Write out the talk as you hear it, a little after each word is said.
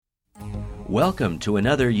Welcome to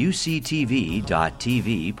another UCTV.tv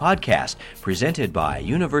podcast presented by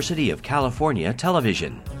University of California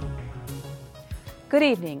Television. Good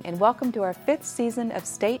evening and welcome to our 5th season of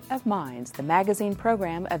State of Minds, the magazine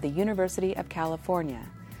program of the University of California.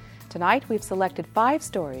 Tonight we've selected 5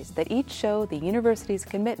 stories that each show the university's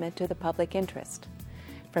commitment to the public interest.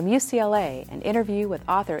 From UCLA, an interview with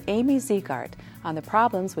author Amy Zegart on the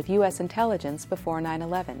problems with U.S. intelligence before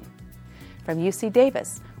 9/11. From UC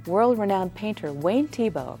Davis, world-renowned painter Wayne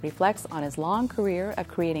Thiebaud reflects on his long career of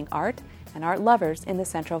creating art and art lovers in the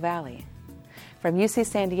Central Valley. From UC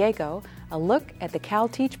San Diego, a look at the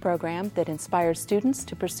CalTeach program that inspires students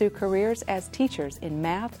to pursue careers as teachers in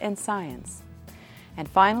math and science. And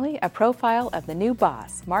finally, a profile of the new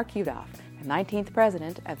boss, Mark Yudof, the 19th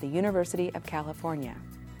president of the University of California.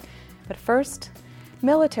 But first,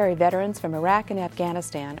 military veterans from Iraq and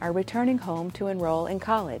Afghanistan are returning home to enroll in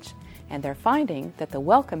college, and they're finding that the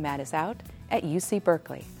welcome mat is out at UC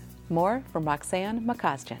Berkeley. More from Roxanne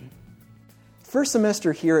Makasjan. First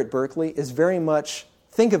semester here at Berkeley is very much,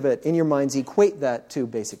 think of it in your minds, equate that to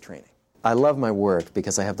basic training. I love my work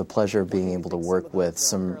because I have the pleasure of being able to work with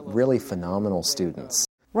some really phenomenal students.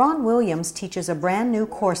 Ron Williams teaches a brand new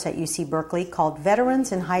course at UC Berkeley called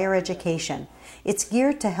Veterans in Higher Education. It's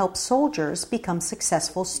geared to help soldiers become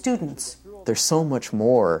successful students. There's so much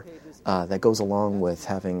more that goes along with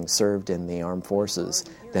having served in the armed forces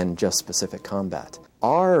than just specific combat.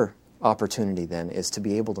 Our opportunity then is to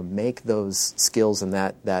be able to make those skills and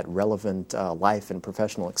that relevant life and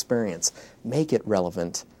professional experience, make it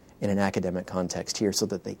relevant in an academic context here so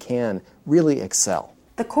that they can really excel.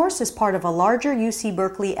 The course is part of a larger UC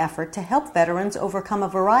Berkeley effort to help veterans overcome a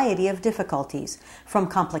variety of difficulties, from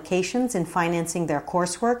complications in financing their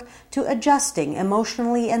coursework to adjusting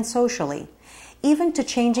emotionally and socially, even to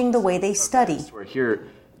changing the way they study. Here,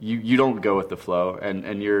 you don't go with the flow,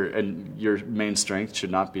 and your main strength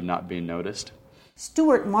should not be not being noticed.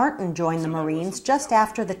 Stuart Martin joined the Marines just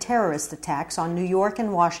after the terrorist attacks on New York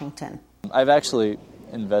and Washington. I've actually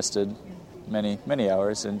invested many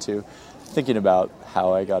hours into thinking about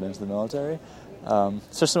how I got into the military.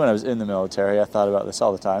 Especially when I was in the military, I thought about this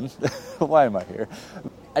all the time. Why am I here?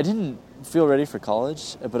 I didn't feel ready for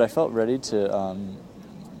college, but I felt ready to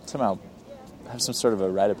somehow have some sort of a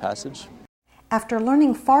rite of passage. After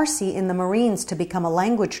learning Farsi in the Marines to become a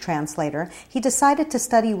language translator, he decided to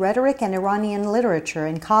study rhetoric and Iranian literature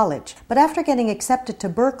in college. But after getting accepted to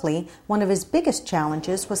Berkeley, one of his biggest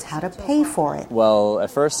challenges was how to pay for it. Well,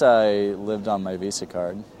 at first I lived on my Visa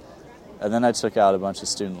card, and then I took out a bunch of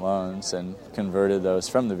student loans and converted those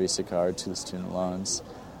from the Visa card to the student loans.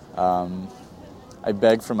 I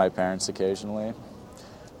beg from my parents occasionally.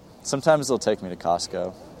 Sometimes they'll take me to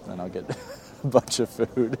Costco, and I'll get a bunch of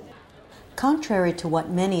food. Contrary to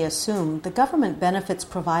what many assume, the government benefits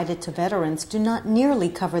provided to veterans do not nearly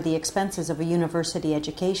cover the expenses of a university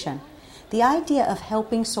education. The idea of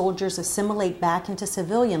helping soldiers assimilate back into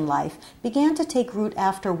civilian life began to take root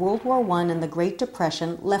after World War I and the Great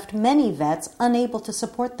Depression left many vets unable to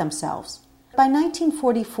support themselves. By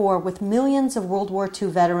 1944, with millions of World War II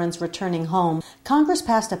veterans returning home, Congress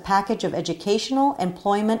passed a package of educational,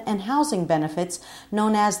 employment, and housing benefits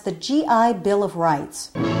known as the GI Bill of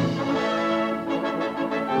Rights.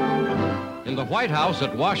 In the White House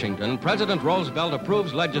at Washington, President Roosevelt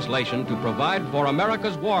approves legislation to provide for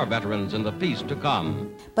America's war veterans in the peace to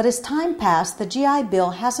come. But as time passed, the GI Bill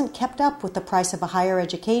hasn't kept up with the price of a higher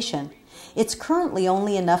education. It's currently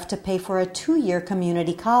only enough to pay for a 2-year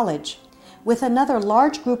community college. With another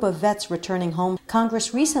large group of vets returning home,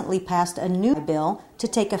 Congress recently passed a new bill to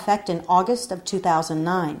take effect in August of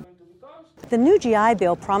 2009. The new GI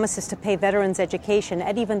Bill promises to pay veterans education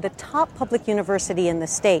at even the top public university in the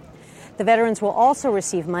state. The veterans will also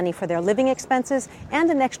receive money for their living expenses and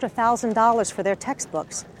an extra $1,000 for their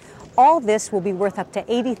textbooks. All this will be worth up to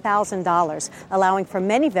 $80,000, allowing for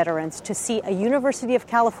many veterans to see a University of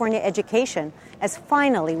California education as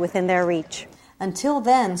finally within their reach. Until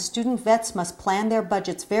then, student vets must plan their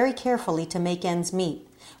budgets very carefully to make ends meet.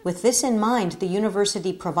 With this in mind, the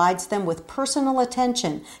university provides them with personal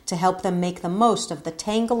attention to help them make the most of the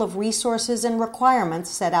tangle of resources and requirements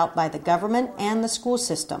set out by the government and the school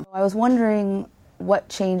system. I was wondering what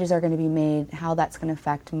changes are going to be made, how that's going to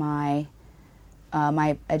affect my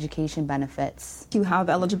education benefits. You have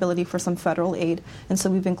eligibility for some federal aid, and so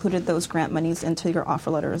we've included those grant monies into your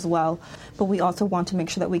offer letter as well. But we also want to make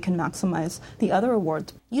sure that we can maximize the other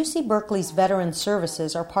awards. UC Berkeley's Veteran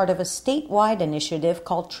Services are part of a statewide initiative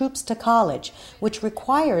called Troops to College, which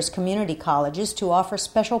requires community colleges to offer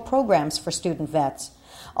special programs for student vets.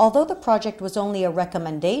 Although the project was only a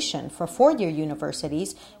recommendation for four-year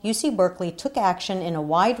universities, UC Berkeley took action in a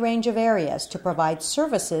wide range of areas to provide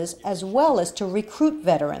services as well as to recruit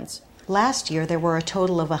veterans. Last year, there were a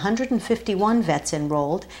total of 151 vets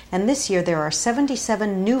enrolled, and this year there are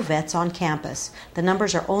 77 new vets on campus. The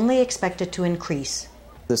numbers are only expected to increase.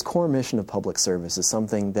 This core mission of public service is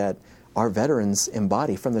something that our veterans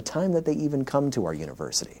embody from the time that they even come to our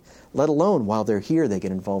university. Let alone while they're here, they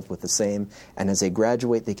get involved with the same, and as they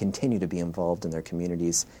graduate, they continue to be involved in their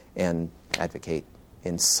communities and advocate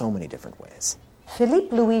in so many different ways.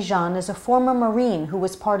 Philippe Louis-Jean is a former Marine who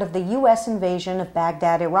was part of the U.S. invasion of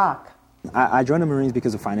Baghdad, Iraq. I joined the Marines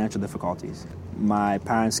because of financial difficulties. My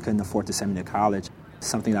parents couldn't afford to send me to college.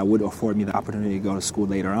 Something that would afford me the opportunity to go to school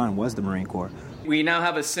later on was the Marine Corps. We now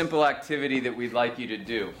have a simple activity that we'd like you to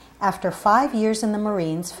do. After 5 years in the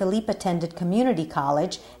Marines, Philippe attended community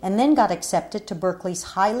college and then got accepted to Berkeley's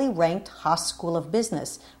highly ranked Haas School of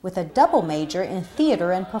Business with a double major in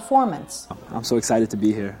theater and performance. I'm so excited to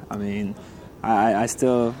be here. I mean, I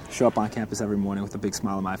still show up on campus every morning with a big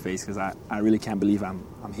smile on my face because I really can't believe I'm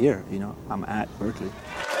here, you know, I'm at Berkeley.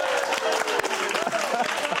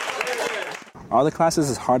 Are the classes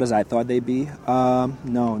as hard as I thought they'd be?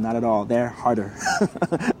 No, not at all. They're harder.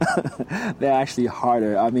 They're actually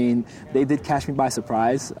harder. I mean, they did catch me by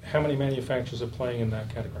surprise. How many manufacturers are playing in that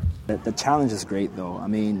category? The challenge is great, though. I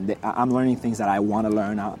mean, I'm learning things that I want to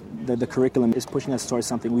learn. The curriculum is pushing us towards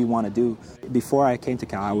something we want to do. Before I came to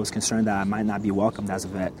Cal, I was concerned that I might not be welcomed as a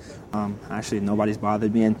vet. Actually, nobody's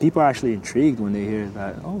bothered me, and people are actually intrigued when they hear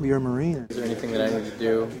that, oh, you're a Marine. Is there anything that I need to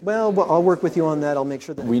do? Well, I'll work with you on that. I'll make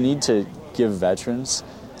sure that... We need to give veterans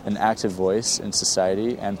an active voice in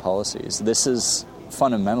society and policies. This is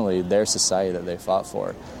fundamentally their society that they fought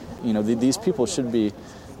for. You know, these people should be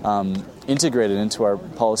integrated into our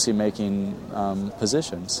policy-making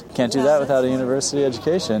positions. Can't do that without a university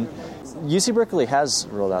education. UC Berkeley has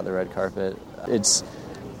rolled out the red carpet. It's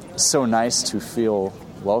so nice to feel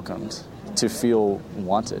welcomed, to feel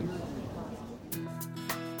wanted.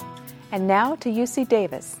 And now to UC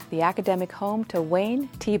Davis, the academic home to Wayne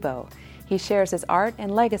Thiebaud. He shares his art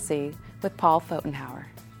and legacy with Paul Pfotenhauer.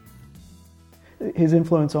 His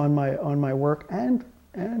influence on my work and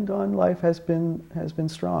on life has been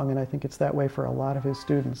strong, and I think it's that way for a lot of his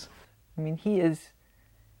students. I mean, he is,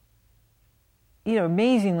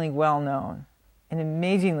 amazingly well known and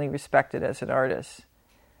amazingly respected as an artist.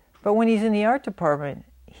 But when he's in the art department,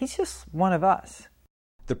 he's just one of us.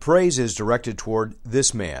 The praise is directed toward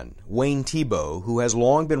this man, Wayne Thiebaud, who has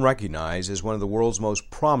long been recognized as one of the world's most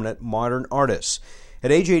prominent modern artists.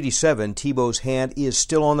 At age 87, Thiebaud's hand is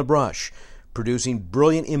still on the brush, producing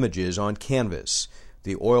brilliant images on canvas.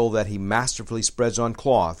 The oil that he masterfully spreads on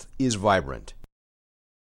cloth is vibrant.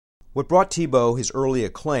 What brought Thiebaud his early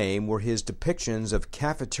acclaim were his depictions of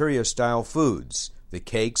cafeteria-style foods, the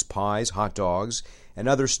cakes, pies, hot dogs, and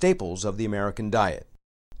other staples of the American diet.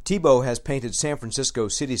 Thiebaud has painted San Francisco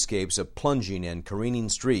cityscapes of plunging and careening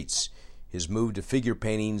streets. His move to figure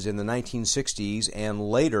paintings in the 1960s and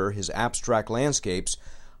later his abstract landscapes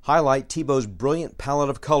highlight Thiebaud's brilliant palette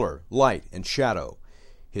of color, light, and shadow.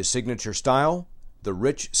 His signature style? The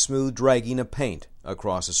rich, smooth dragging of paint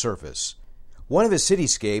across a surface. One of his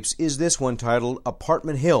cityscapes is this one titled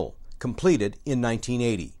Apartment Hill, completed in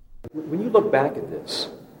 1980. When you look back at this,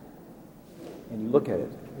 and you look at it,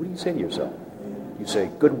 what do you say to yourself? You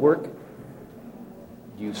say, good work?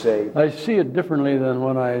 Do you say... I see it differently than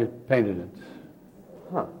when I painted it.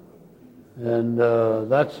 Huh. And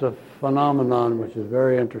that's a phenomenon which is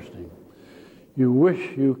very interesting. You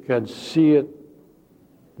wish you could see it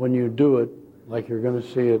when you do it like you're going to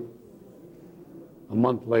see it a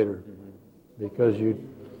month later, because you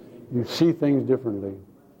see things differently.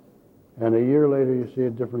 And a year later you see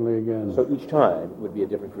it differently again. So each time would be a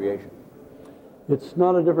different creation. It's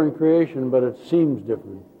not a different creation, but it seems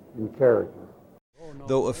different in character.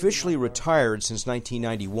 Though officially retired since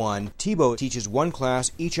 1991, Thiebaud teaches one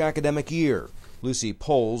class each academic year. Lucy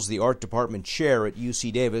Poles, the art department chair at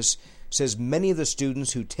UC Davis, says many of the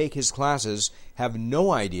students who take his classes have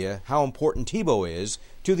no idea how important Thiebaud is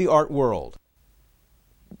to the art world.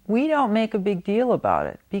 We don't make a big deal about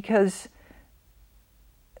it because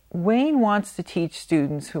Wayne wants to teach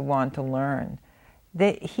students who want to learn.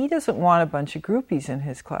 He doesn't want a bunch of groupies in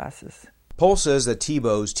his classes. Pohl says that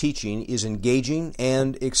Thiebaud's teaching is engaging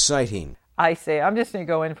and exciting. I say, I'm just going to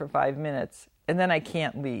go in for 5 minutes, and then I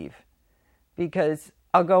can't leave. Because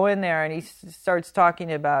I'll go in there, and he starts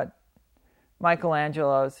talking about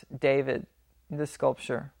Michelangelo's David, the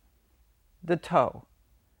sculpture, the toe.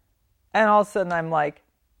 And all of a sudden, I'm like,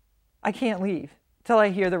 I can't leave till I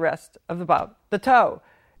hear the rest of about the toe.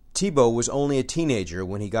 Thiebaud was only a teenager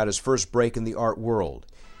when he got his first break in the art world.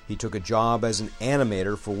 He took a job as an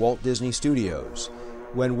animator for Walt Disney Studios.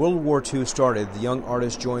 When World War II started, the young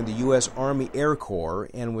artist joined the U.S. Army Air Corps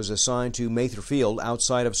and was assigned to Mather Field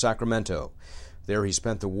outside of Sacramento. There he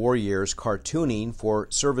spent the war years cartooning for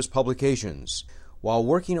service publications. While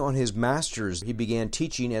working on his master's, he began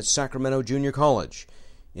teaching at Sacramento Junior College.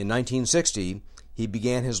 In 1960, he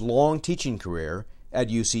began his long teaching career at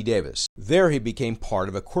UC Davis. There he became part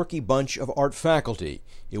of a quirky bunch of art faculty.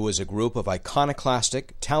 It was a group of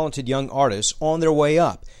iconoclastic, talented young artists on their way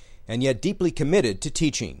up, and yet deeply committed to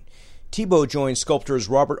teaching. Thiebaud joined sculptors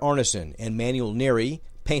Robert Arneson and Manuel Neri,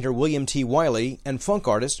 painter William T. Wiley, and funk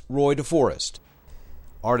artist Roy DeForest.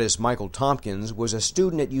 Artist Michael Tompkins was a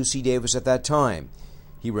student at UC Davis at that time.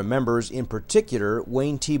 He remembers in particular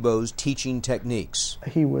Wayne Thiebaud's teaching techniques.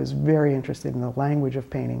 He was very interested in the language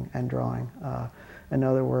of painting and drawing. In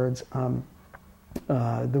other words,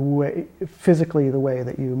 physically the way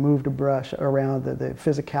that you moved a brush around, the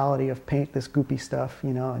physicality of paint, this goopy stuff,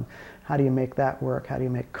 and how do you make that work? How do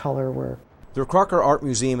you make color work? The Crocker Art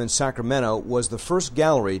Museum in Sacramento was the first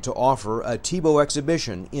gallery to offer a Thiebaud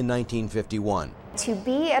exhibition in 1951. To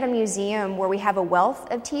be at a museum where we have a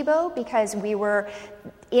wealth of Thiebaud, because we were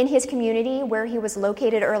in his community where he was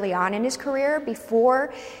located early on in his career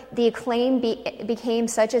before the acclaim became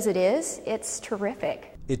such as it is, it's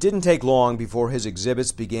terrific. It didn't take long before his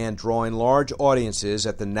exhibits began drawing large audiences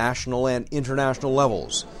at the national and international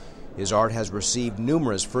levels. His art has received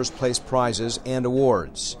numerous first-place prizes and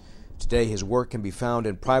awards. Today his work can be found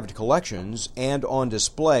in private collections and on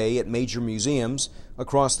display at major museums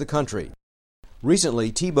across the country.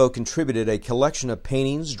 Recently, Thiebaud contributed a collection of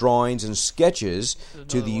paintings, drawings, and sketches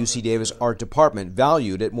to the UC Davis Art Department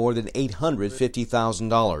valued at more than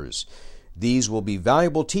 $850,000. These will be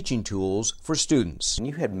valuable teaching tools for students.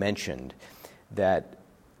 You had mentioned that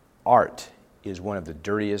art is one of the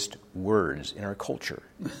dirtiest words in our culture.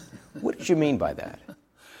 What did you mean by that?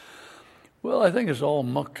 Well, I think it's all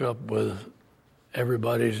mucked up with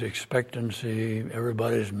everybody's expectancy,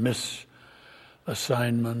 everybody's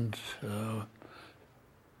misassignment.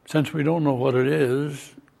 Since we don't know what it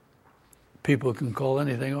is, people can call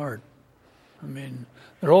anything art. I mean,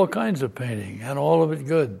 there are all kinds of painting, and all of it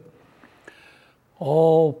good.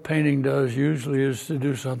 All painting does usually is to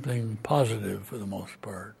do something positive for the most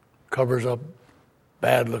part. Covers up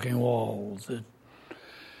bad-looking walls. It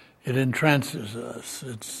entrances us.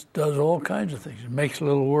 It does all kinds of things. It makes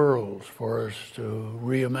little worlds for us to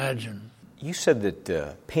reimagine. You said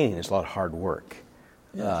that painting is a lot of hard work.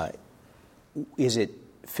 Yes. Is it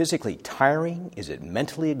physically tiring? Is it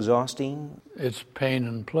mentally exhausting? It's pain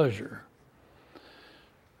and pleasure.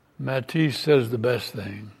 Matisse says the best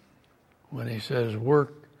thing when he says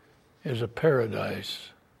work is a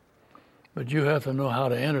paradise, but you have to know how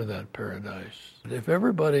to enter that paradise. If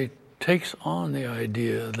everybody takes on the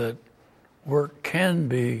idea that work can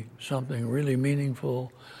be something really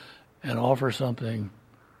meaningful and offer something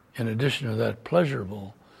in addition to that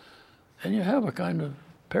pleasurable, then you have a kind of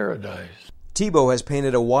paradise. Thiebaud has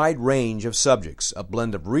painted a wide range of subjects, a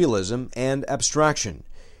blend of realism and abstraction.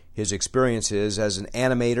 His experiences as an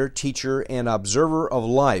animator, teacher, and observer of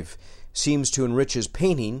life seems to enrich his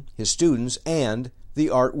painting, his students, and the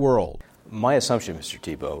art world. My assumption, Mr.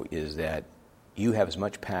 Thiebaud, is that you have as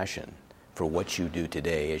much passion for what you do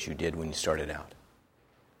today as you did when you started out.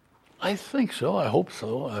 I think so. I hope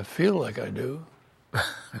so. I feel like I do.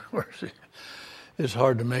 Of course, it's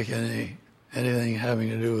hard to make anything having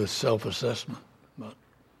to do with self-assessment, but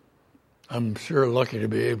I'm sure lucky to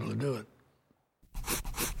be able to do it.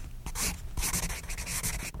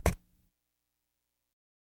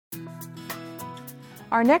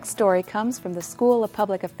 Our next story comes from the School of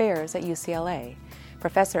Public Affairs at UCLA.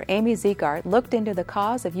 Professor Amy Ziegart looked into the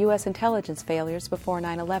cause of U.S. intelligence failures before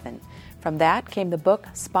 9/11. From that came the book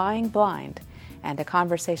Spying Blind, and a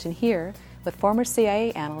conversation here with former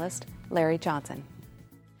CIA analyst Larry Johnson.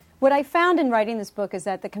 What I found in writing this book is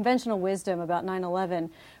that the conventional wisdom about 9/11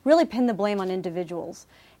 really pinned the blame on individuals.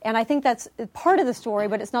 And I think that's part of the story,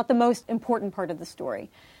 but it's not the most important part of the story.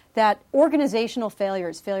 That organizational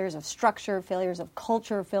failures, failures of structure, failures of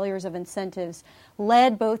culture, failures of incentives,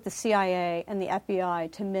 led both the CIA and the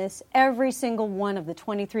FBI to miss every single one of the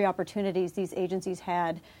 23 opportunities these agencies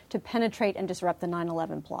had to penetrate and disrupt the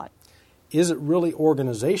 9/11 plot. Is it really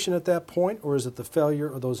organization at that point, or is it the failure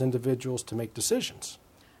of those individuals to make decisions?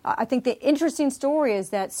 I think the interesting story is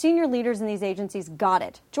that senior leaders in these agencies got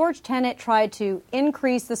it. George Tenet tried to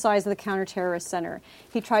increase the size of the Counterterrorist Center.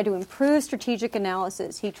 He tried to improve strategic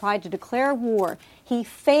analysis. He tried to declare war. He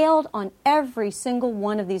failed on every single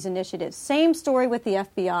one of these initiatives. Same story with the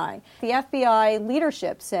FBI. The FBI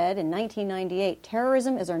leadership said in 1998,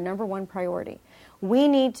 terrorism is our number one priority. We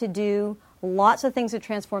need to do lots of things to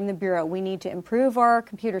transform the Bureau. We need to improve our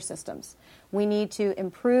computer systems. We need to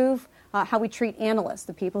improve how we treat analysts,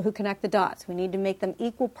 the people who connect the dots. We need to make them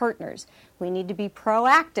equal partners. We need to be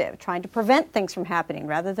proactive, trying to prevent things from happening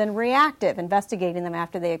rather than reactive, investigating them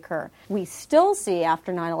after they occur. We still see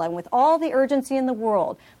after 9/11, with all the urgency in the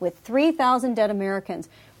world, with 3,000 dead Americans,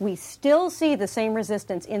 we still see the same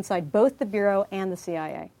resistance inside both the Bureau and the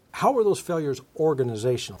CIA. How were those failures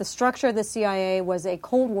organizational? The structure of the CIA was a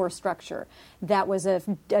Cold War structure that was a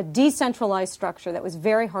decentralized structure that was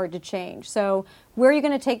very hard to change. So where are you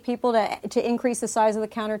going to take people to increase the size of the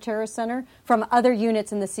Counterterrorist Center? From other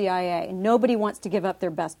units in the CIA. Nobody wants to give up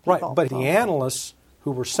their best people. Right, but the analysts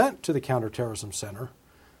who were sent to the Counterterrorism Center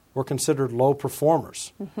were considered low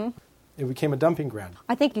performers. Mm-hmm. It became a dumping ground.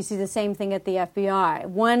 I think you see the same thing at the FBI.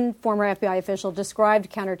 One former FBI official described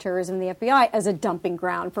counterterrorism in the FBI as a dumping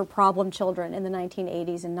ground for problem children in the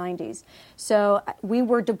 1980s and 90s. So we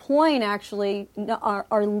were deploying actually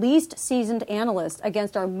our least seasoned analysts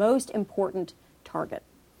against our most important target.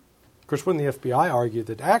 Chris, when the FBI argued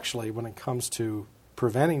that actually when it comes to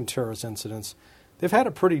preventing terrorist incidents, they've had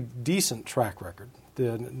a pretty decent track record.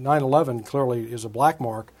 The 9/11 clearly is a black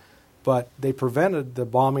mark, but they prevented the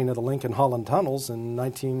bombing of the Lincoln-Holland tunnels in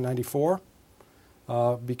 1994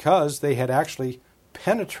 because they had actually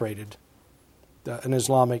penetrated an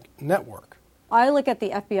Islamic network. I look at the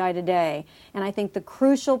FBI today, and I think the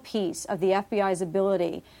crucial piece of the FBI's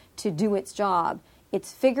ability to do its job,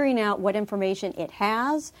 it's figuring out what information it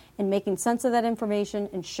has and making sense of that information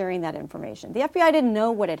and sharing that information. The FBI didn't know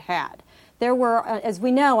what it had. There were, as we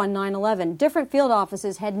know on 9/11, different field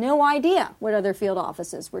offices had no idea what other field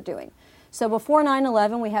offices were doing. So before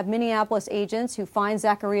 9/11, we have Minneapolis agents who find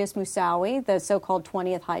Zacarias Moussaoui, the so-called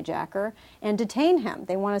 20th hijacker, and detain him.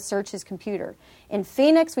 They want to search his computer. In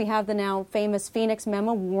Phoenix, we have the now famous Phoenix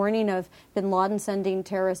memo warning of bin Laden sending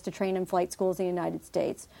terrorists to train in flight schools in the United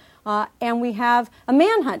States. And we have a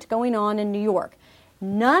manhunt going on in New York.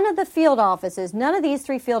 None of the field offices, none of these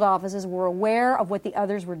three field offices were aware of what the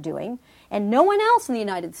others were doing, and no one else in the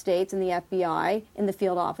United States, in the FBI, in the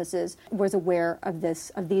field offices, was aware of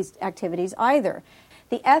these activities either.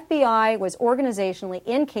 The FBI was organizationally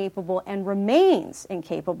incapable and remains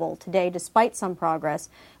incapable today, despite some progress,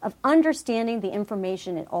 of understanding the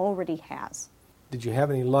information it already has. Did you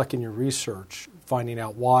have any luck in your research finding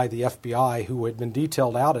out why the FBI, who had been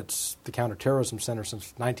detailed out at the Counterterrorism Center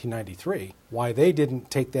since 1993, why they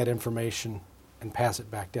didn't take that information and pass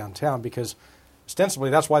it back downtown? Because ostensibly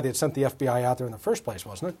that's why they had sent the FBI out there in the first place,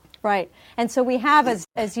 wasn't it? Right. And so we have,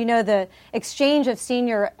 as you know, the exchange of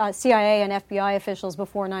senior CIA and FBI officials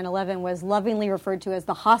before 9/11 was lovingly referred to as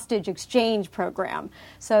the hostage exchange program.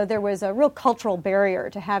 So there was a real cultural barrier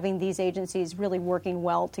to having these agencies really working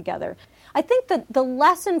well together. I think that the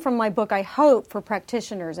lesson from my book, I hope, for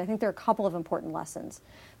practitioners, I think there are a couple of important lessons.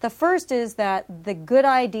 The first is that the good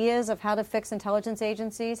ideas of how to fix intelligence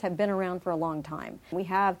agencies have been around for a long time. We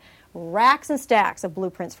have racks and stacks of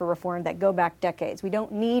blueprints for reform that go back decades. We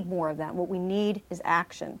don't need more of them. What we need is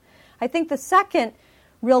action. I think the second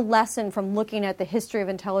real lesson from looking at the history of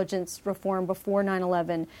intelligence reform before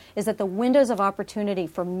 9/11 is that the windows of opportunity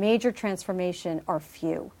for major transformation are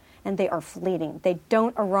few, and they are fleeting. They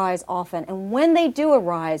don't arise often. And when they do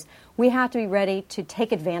arise, we have to be ready to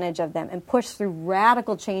take advantage of them and push through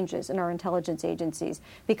radical changes in our intelligence agencies,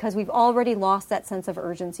 because we've already lost that sense of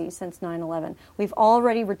urgency since 9/11. We've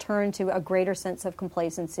already returned to a greater sense of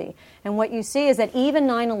complacency. And what you see is that even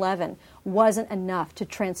 9/11 wasn't enough to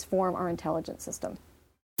transform our intelligence system.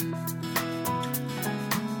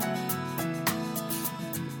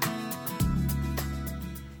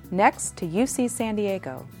 Next to UC San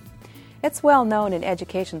Diego. It's well known in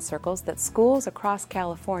education circles that schools across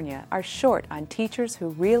California are short on teachers who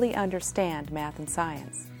really understand math and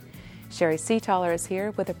science. Sherry Seataller is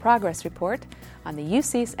here with a progress report on the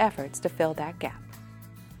UC's efforts to fill that gap.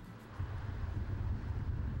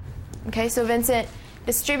 Okay, so Vincent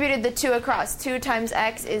distributed the 2 across. 2 times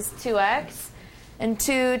x is 2x, and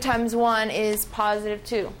 2 times 1 is positive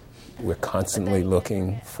 2. We're constantly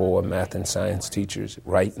looking for math and science teachers.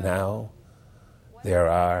 Right now, there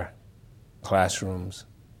are classrooms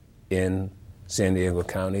in San Diego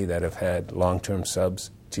County that have had long-term subs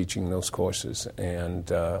teaching those courses, and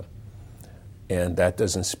that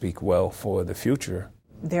doesn't speak well for the future.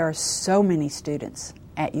 There are so many students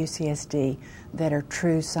at UCSD that are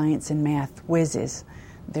true science and math whizzes.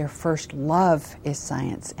 Their first love is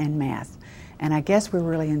science and math. And I guess we're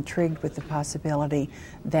really intrigued with the possibility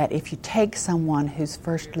that if you take someone whose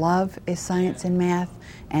first love is science and math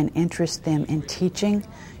and interest them in teaching,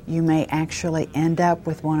 you may actually end up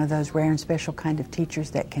with one of those rare and special kind of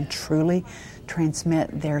teachers that can truly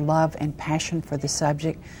transmit their love and passion for the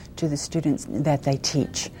subject to the students that they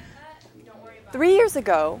teach. 3 years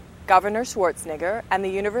ago, Governor Schwarzenegger and the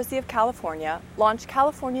University of California launched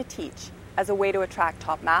California Teach as a way to attract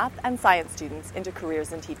top math and science students into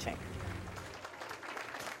careers in teaching.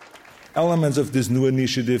 Elements of this new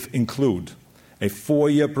initiative include a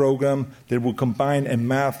 4-year program that will combine a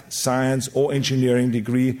math, science, or engineering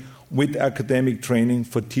degree with academic training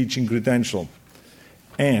for teaching credential,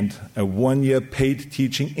 and a 1-year paid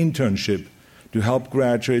teaching internship to help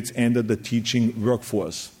graduates enter the teaching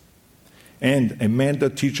workforce, and a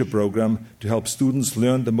mentor-teacher program to help students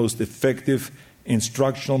learn the most effective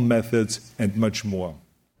instructional methods, and much more.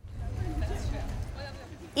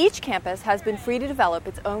 Each campus has been free to develop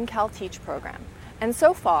its own CalTeach program, and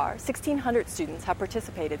so far, 1,600 students have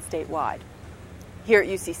participated statewide. Here at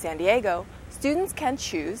UC San Diego, students can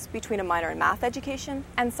choose between a minor in math education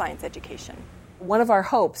and science education. One of our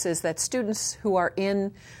hopes is that students who are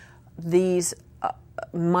in these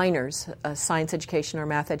minors, science education or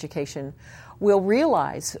math education, will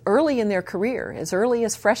realize early in their career, as early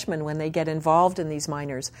as freshmen when they get involved in these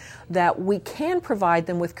minors, that we can provide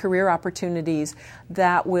them with career opportunities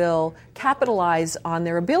that will capitalize on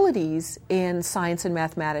their abilities in science and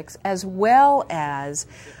mathematics, as well as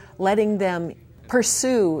letting them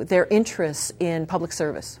pursue their interests in public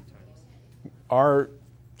service. Our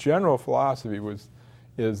general philosophy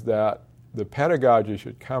is that the pedagogy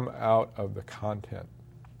should come out of the content.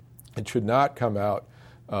 It should not come out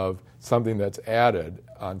of something that's added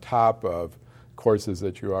on top of courses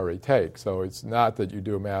that you already take. So it's not that you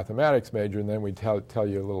do a mathematics major and then we tell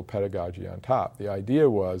you a little pedagogy on top. The idea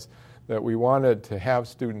was that we wanted to have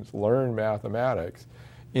students learn mathematics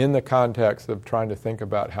in the context of trying to think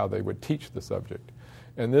about how they would teach the subject.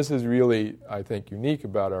 And this is really, I think, unique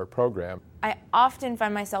about our program. I often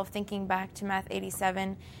find myself thinking back to Math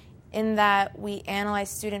 87 in that we analyze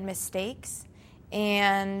student mistakes,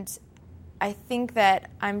 and I think that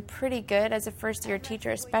I'm pretty good as a first-year teacher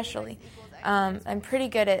especially. I'm pretty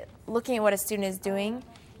good at looking at what a student is doing,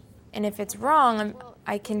 and if it's wrong,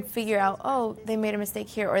 I can figure out, oh, they made a mistake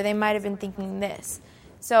here, or they might have been thinking this.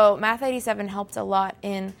 So Math 87 helped a lot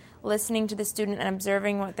in listening to the student and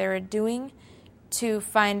observing what they were doing to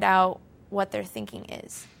find out what their thinking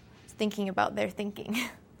is, thinking about their thinking.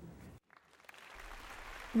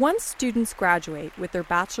 Once students graduate with their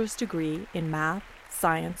bachelor's degree in math,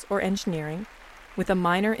 science, or engineering, with a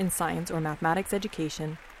minor in science or mathematics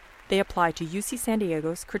education, they apply to UC San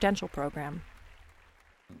Diego's credential program.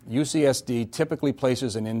 UCSD typically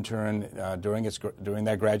places an intern during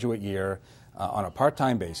that graduate year on a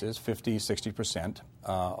part-time basis, 50-60%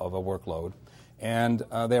 of a workload, and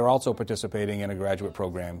they're also participating in a graduate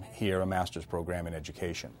program here, a master's program in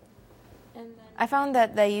education. I found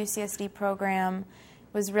that the UCSD program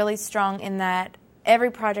was really strong in that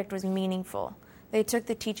every project was meaningful. They took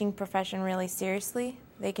the teaching profession really seriously.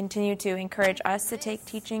 They continue to encourage us to take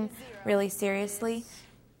teaching really seriously.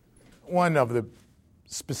 One of the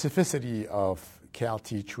specificity of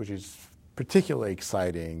CalTeach, which is particularly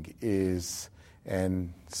exciting, is,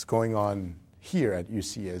 and it's going on here at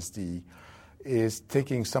UCSD, is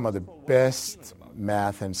taking some of the best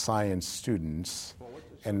math and science students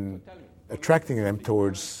and attracting them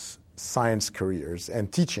towards science careers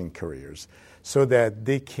and teaching careers so that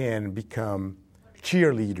they can become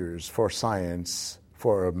cheerleaders for science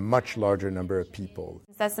for a much larger number of people.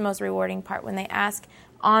 That's the most rewarding part. When they ask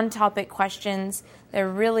on-topic questions, they're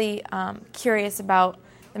really curious about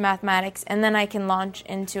the mathematics, and then I can launch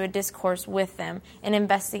into a discourse with them and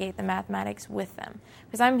investigate the mathematics with them.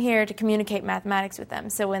 Because I'm here to communicate mathematics with them.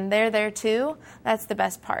 So when they're there too, that's the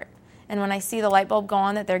best part. And when I see the light bulb go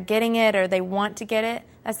on that they're getting it or they want to get it,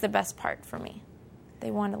 that's the best part for me.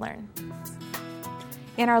 They want to learn.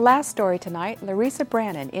 In our last story tonight, Larissa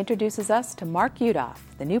Brannon introduces us to Mark Yudof,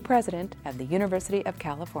 the new president of the University of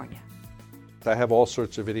California. I have all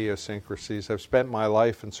sorts of idiosyncrasies. I've spent my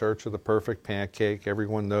life in search of the perfect pancake.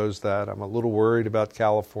 Everyone knows that. I'm a little worried about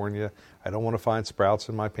California. I don't want to find sprouts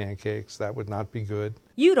in my pancakes. That would not be good.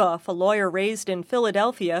 Yudof, a lawyer raised in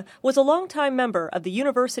Philadelphia, was a longtime member of the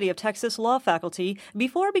University of Texas law faculty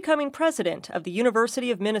before becoming president of the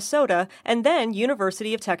University of Minnesota and then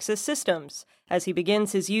University of Texas Systems. As he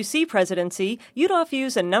begins his UC presidency, Yudof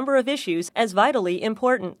views a number of issues as vitally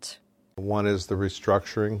important. One is the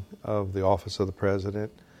restructuring of the Office of the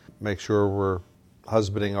President, make sure we're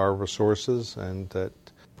husbanding our resources and that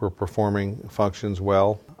we're performing functions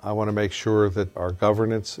well. I want to make sure that our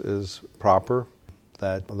governance is proper,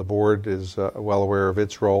 that the board is well aware of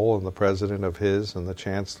its role and the president of his and the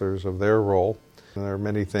chancellors of their role. And there are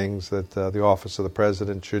many things that the Office of the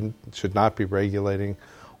President should not be regulating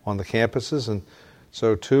on the campuses. And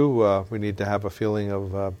so, too, we need to have a feeling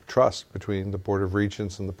of trust between the Board of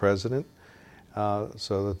Regents and the President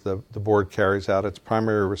so that the board carries out its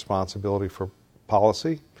primary responsibility for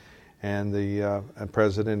policy, and the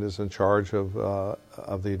President is in charge of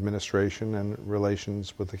the administration and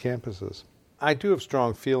relations with the campuses. I do have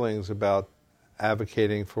strong feelings about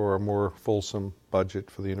advocating for a more fulsome budget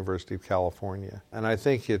for the University of California. And I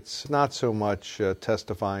think it's not so much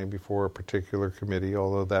testifying before a particular committee,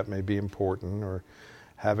 although that may be important, or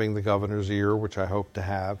having the governor's ear, which I hope to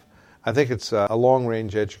have. I think it's a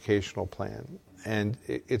long-range educational plan. And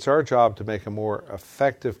it's our job to make a more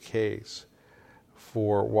effective case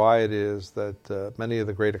for why it is that many of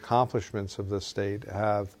the great accomplishments of this state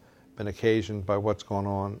have been occasioned by what's going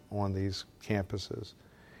on these campuses.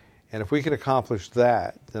 And if we can accomplish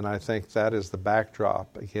that, then I think that is the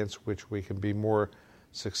backdrop against which we can be more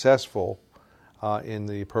successful in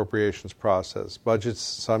the appropriations process. Budgets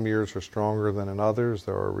some years are stronger than in others.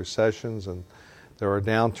 There are recessions and there are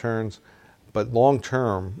downturns. But long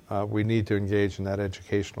term, we need to engage in that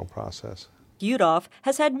educational process. Yudof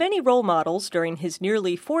has had many role models during his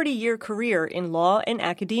nearly 40-year career in law and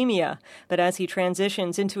academia. But as he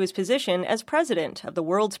transitions into his position as president of the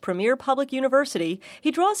world's premier public university,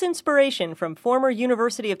 he draws inspiration from former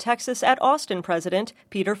University of Texas at Austin president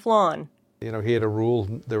Peter Flon. You know, he had a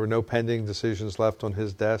rule, there were no pending decisions left on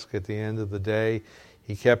his desk at the end of the day.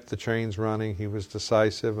 He kept the trains running. He was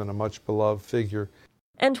decisive and a much beloved figure.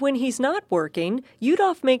 And when he's not working,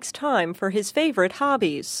 Yudof makes time for his favorite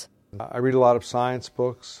hobbies. I read a lot of science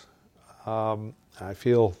books. I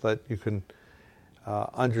feel that you can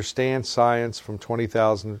understand science from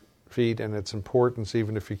 20,000 feet and its importance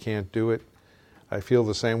even if you can't do it. I feel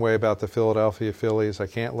the same way about the Philadelphia Phillies. I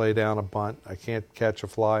can't lay down a bunt. I can't catch a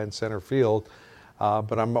fly in center field.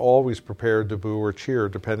 But I'm always prepared to boo or cheer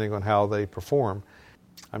depending on how they perform.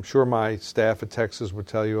 I'm sure my staff at Texas would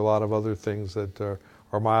tell you a lot of other things that are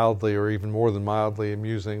mildly or even more than mildly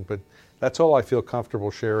amusing, but that's all I feel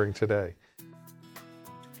comfortable sharing today.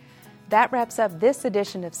 That wraps up this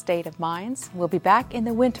edition of State of Minds. We'll be back in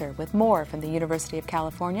the winter with more from the University of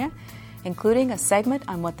California, including a segment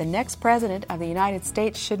on what the next president of the United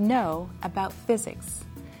States should know about physics.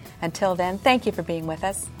 Until then, thank you for being with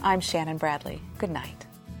us. I'm Shannon Bradley. Good night.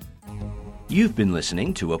 You've been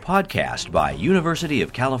listening to a podcast by University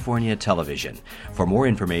of California Television. For more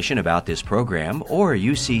information about this program or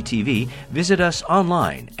UCTV, visit us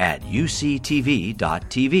online at uctv.tv.